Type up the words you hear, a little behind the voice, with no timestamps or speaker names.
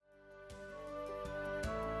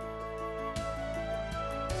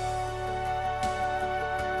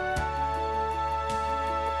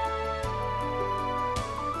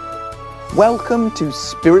Welcome to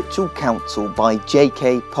Spiritual Counsel by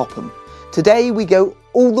J.K. Popham. Today we go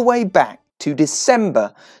all the way back to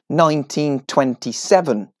December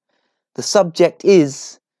 1927. The subject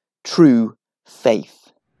is true faith.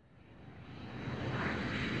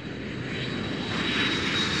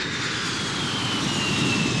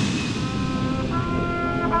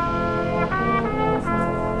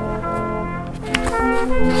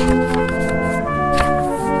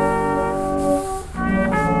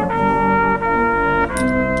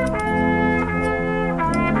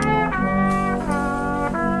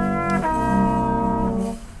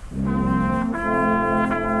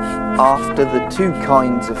 After the two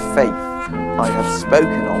kinds of faith I have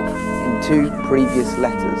spoken of in two previous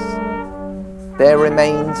letters, there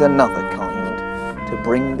remains another kind to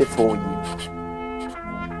bring before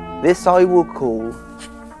you. This I will call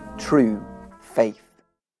true faith,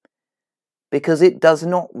 because it does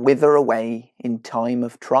not wither away in time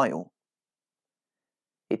of trial.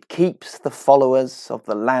 It keeps the followers of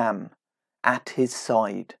the Lamb at his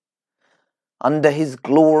side, under his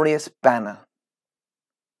glorious banner.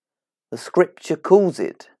 The Scripture calls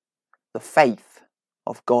it the faith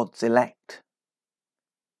of God's elect,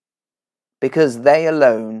 because they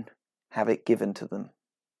alone have it given to them.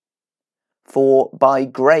 For by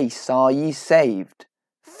grace are ye saved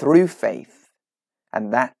through faith,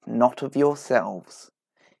 and that not of yourselves,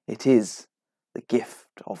 it is the gift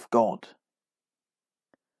of God.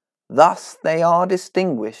 Thus they are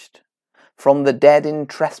distinguished from the dead in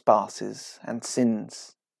trespasses and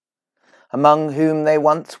sins, among whom they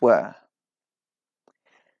once were.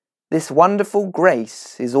 This wonderful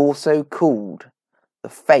grace is also called the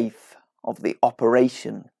faith of the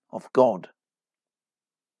operation of God.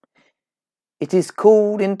 It is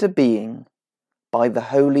called into being by the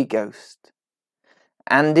Holy Ghost,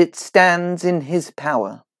 and it stands in his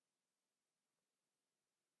power.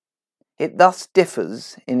 It thus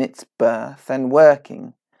differs in its birth and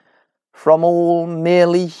working from all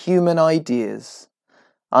merely human ideas,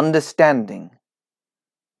 understanding,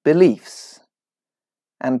 beliefs,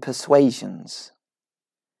 and persuasions.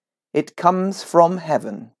 It comes from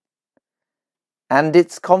heaven, and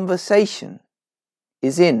its conversation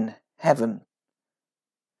is in heaven.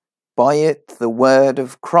 By it the word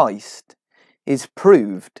of Christ is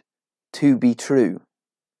proved to be true.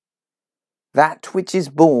 That which is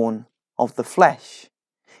born of the flesh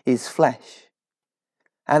is flesh,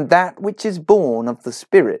 and that which is born of the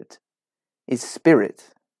Spirit is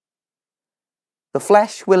spirit. The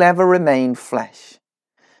flesh will ever remain flesh,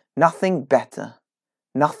 nothing better,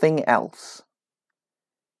 nothing else.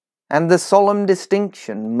 And the solemn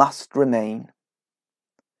distinction must remain.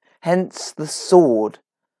 Hence the sword,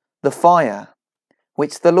 the fire,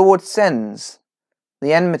 which the Lord sends,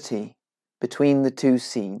 the enmity between the two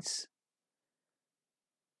seeds.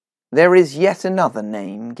 There is yet another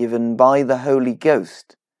name given by the Holy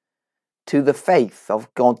Ghost to the faith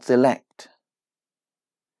of God's elect.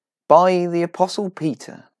 By the Apostle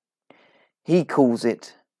Peter, he calls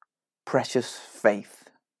it precious faith.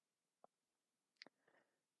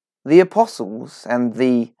 The apostles and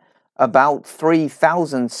the about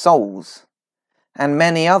 3,000 souls and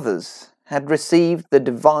many others had received the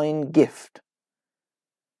divine gift.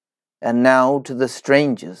 And now to the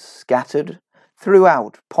strangers scattered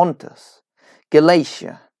throughout Pontus,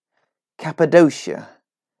 Galatia, Cappadocia,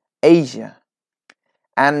 Asia,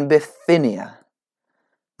 and Bithynia,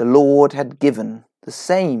 the Lord had given the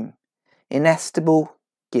same inestimable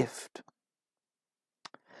gift.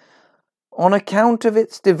 On account of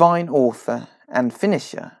its divine author and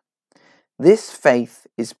finisher, this faith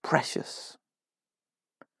is precious.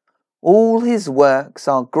 All his works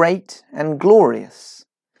are great and glorious,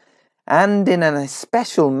 and in an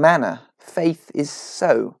especial manner faith is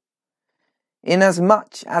so,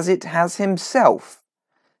 inasmuch as it has himself,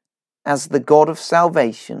 as the God of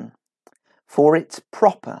salvation, for its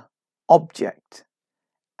proper object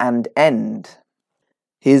and end.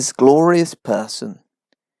 His glorious person,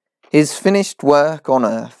 his finished work on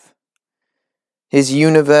earth, his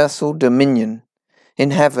universal dominion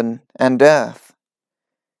in heaven and earth,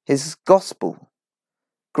 his gospel,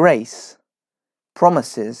 grace,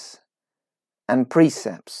 promises, and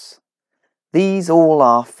precepts. These all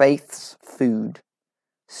are faith's food,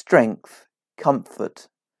 strength, comfort,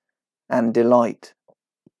 and delight.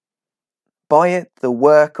 By it the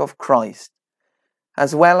work of Christ,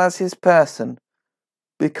 as well as his person,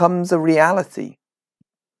 becomes a reality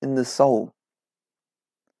in the soul.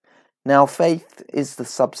 Now faith is the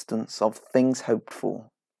substance of things hoped for,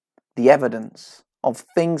 the evidence of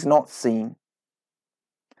things not seen.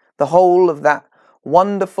 The whole of that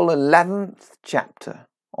wonderful 11th chapter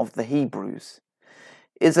of the Hebrews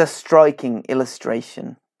is a striking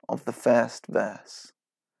illustration of the first verse.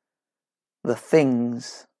 The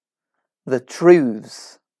things, the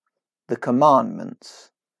truths, the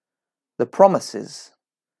commandments, the promises,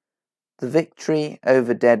 the victory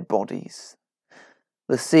over dead bodies,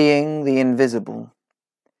 the seeing the invisible,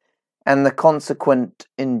 and the consequent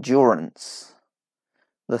endurance,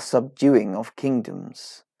 the subduing of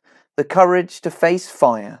kingdoms, the courage to face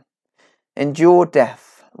fire, endure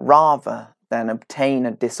death rather than obtain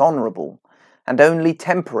a dishonourable and only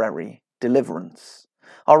temporary deliverance,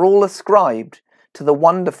 are all ascribed to the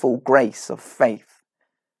wonderful grace of faith,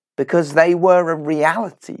 because they were a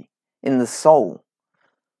reality in the soul,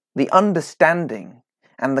 the understanding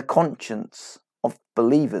and the conscience of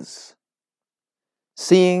believers.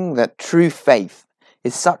 Seeing that true faith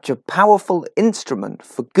is such a powerful instrument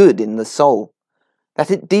for good in the soul,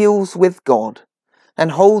 that it deals with God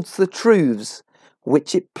and holds the truths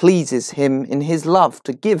which it pleases Him in His love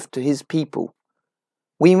to give to His people,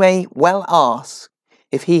 we may well ask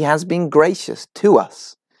if He has been gracious to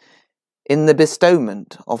us in the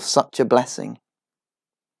bestowment of such a blessing.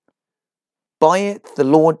 By it the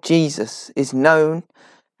Lord Jesus is known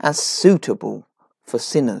as suitable for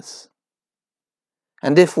sinners.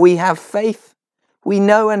 And if we have faith, we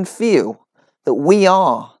know and feel that we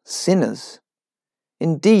are sinners.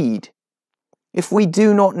 Indeed, if we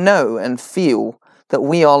do not know and feel that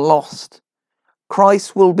we are lost,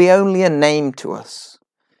 Christ will be only a name to us.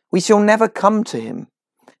 We shall never come to Him,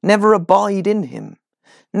 never abide in Him,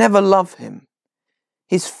 never love Him.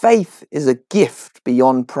 His faith is a gift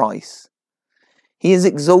beyond price. He is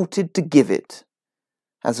exalted to give it,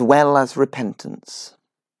 as well as repentance.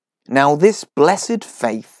 Now this blessed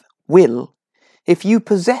faith will, if you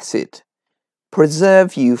possess it,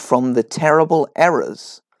 preserve you from the terrible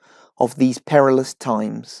errors of these perilous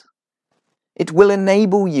times. It will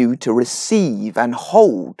enable you to receive and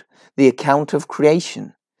hold the account of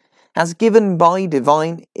creation, as given by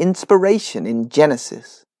divine inspiration in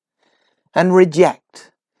Genesis, and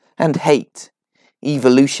reject and hate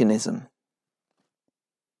evolutionism.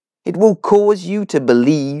 It will cause you to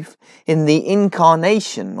believe in the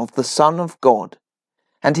incarnation of the Son of God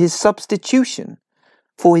and His substitution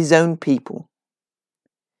for His own people,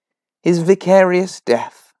 His vicarious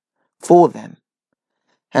death for them,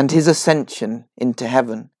 and His ascension into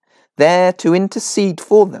heaven, there to intercede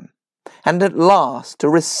for them, and at last to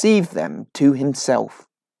receive them to Himself.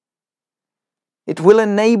 It will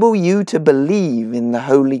enable you to believe in the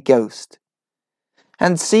Holy Ghost,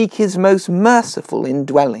 and seek His most merciful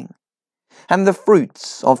indwelling, and the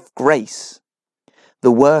fruits of grace,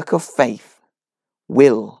 the work of faith,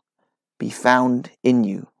 will be found in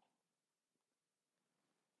you.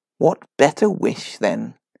 What better wish,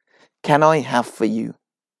 then, can I have for you,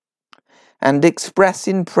 and express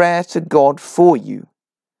in prayer to God for you,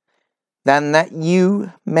 than that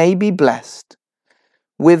you may be blessed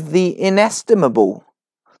with the inestimable,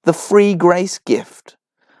 the free grace gift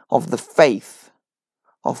of the faith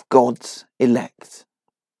of God's elect.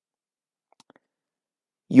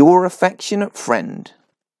 Your affectionate friend,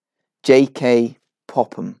 J.K.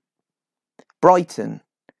 Popham. Brighton,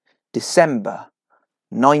 December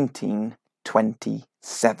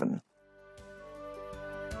 1927.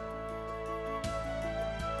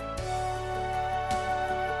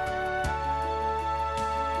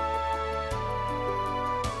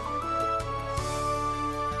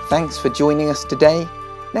 Thanks for joining us today.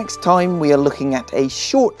 Next time we are looking at a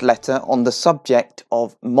short letter on the subject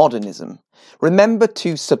of modernism. Remember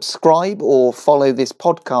to subscribe or follow this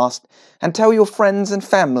podcast and tell your friends and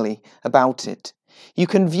family about it. You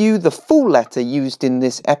can view the full letter used in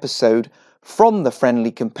this episode from the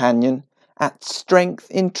Friendly Companion at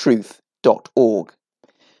strengthintruth.org.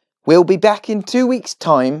 We'll be back in 2 weeks'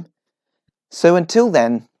 time, so until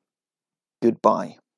then, goodbye.